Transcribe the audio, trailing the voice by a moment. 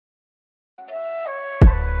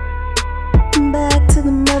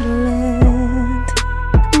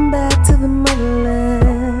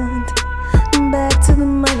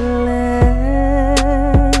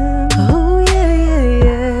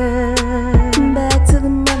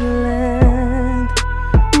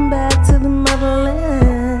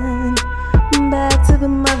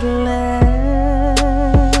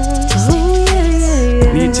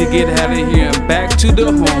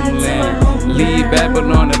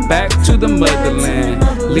back to the motherland.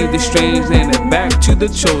 Leave the strange land and back to the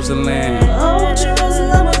chosen land. Oh,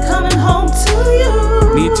 Jerusalem, we're coming home to you.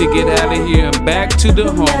 Need to get out of here and back to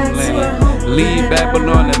the homeland. Leave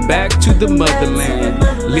Babylon and back to the motherland.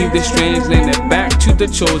 Leave the strange land and back to the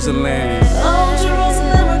chosen land. Oh,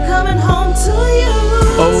 Jerusalem, we're coming home to you.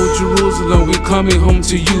 Oh Jerusalem, we're coming home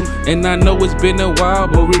to you. And I know it's been a while,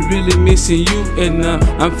 but we're really missing you. And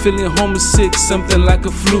I'm feeling homesick, something like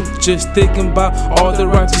a flu. Just thinking about all the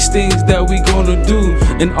righteous things that we gonna do.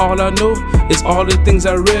 And all I know is all the things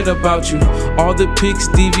I read about you, all the pics,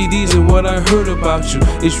 DVDs, and what I heard about you.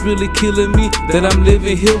 It's really killing me that I'm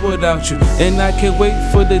living here without you. And I can't wait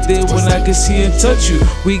for the day when I can see and touch you.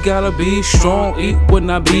 We gotta be strong, it will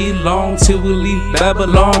not be long till we leave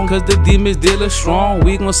Babylon, cause the demons still are strong.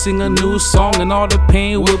 We gon' sing a new song and all the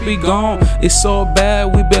pain will be gone. It's so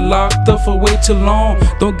bad, we've been locked up for way too long.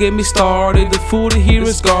 Don't get me started, the food here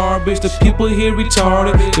is garbage. The people here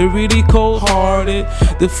retarded, they're really cold-hearted.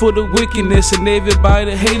 They're full of wickedness and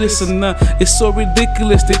everybody hate us. And it's so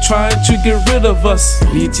ridiculous, they're trying to get rid of us.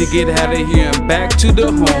 Need to get out of here and back to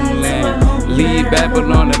the homeland. Leave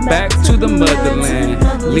Babylon and back to the motherland.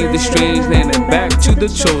 Leave the strange land and back to the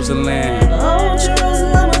chosen land. Oh,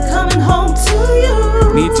 Jerusalem, we're coming home to you.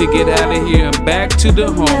 Need to get out of here and back to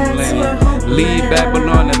the homeland. Leave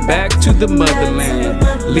Babylon and back to the motherland.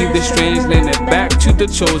 Leave the strange land and back to the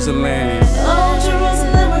chosen land. Oh,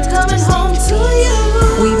 Jerusalem, we're coming home to you.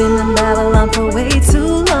 We've been in Babylon for way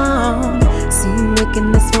too long, seen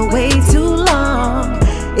wickedness for way too long.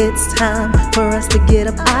 It's time for us to get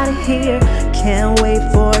up out of here. Can't wait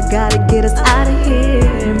for God to get us out of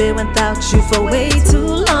here. Been without you for way too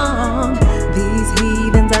long. These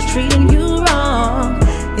heathens are treating you wrong.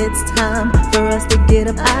 It's time for us to get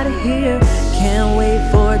up out of here. Can't wait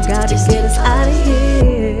for God to get us out of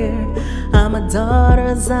here. I'm a daughter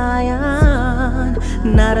of Zion,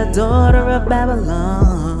 not a daughter of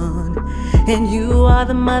Babylon. And you are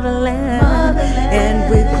the motherland, and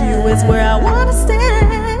with you is where I wanna stand.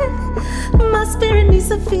 My spirit needs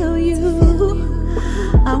to feel you.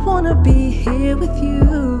 I wanna be here with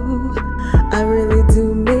you. I really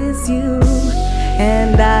do miss you,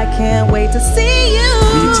 and I can't wait to see you.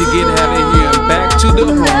 Need to get out of here and back to the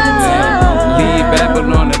homeland. Leave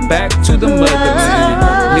Babylon and back to the motherland.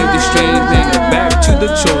 Leave the strange land and back to the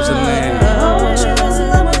chosen land. Oh,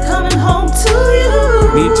 Jerusalem, we're coming home to you.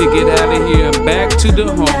 Need to get out of here and back to the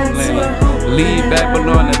homeland. Leave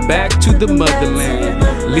Babylon and back to the motherland.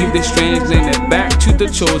 Leave the strange land and back to the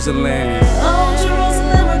chosen land. Oh,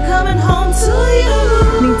 Jerusalem, we're coming home to you.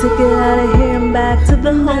 Need to get out of here and back to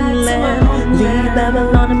the homeland. Leave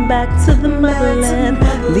Babylon and back to the motherland.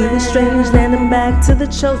 Leave the strange land and back to the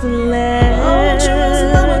chosen land. Oh,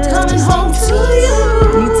 Jerusalem, we're coming home to you.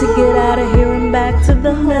 Need to get out of here and back to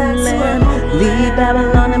the homeland. Leave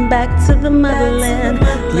Babylon and back to the motherland.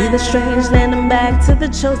 Leave the strange land and back to the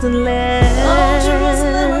chosen land. Oh,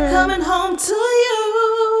 Jerusalem, we're coming home to you.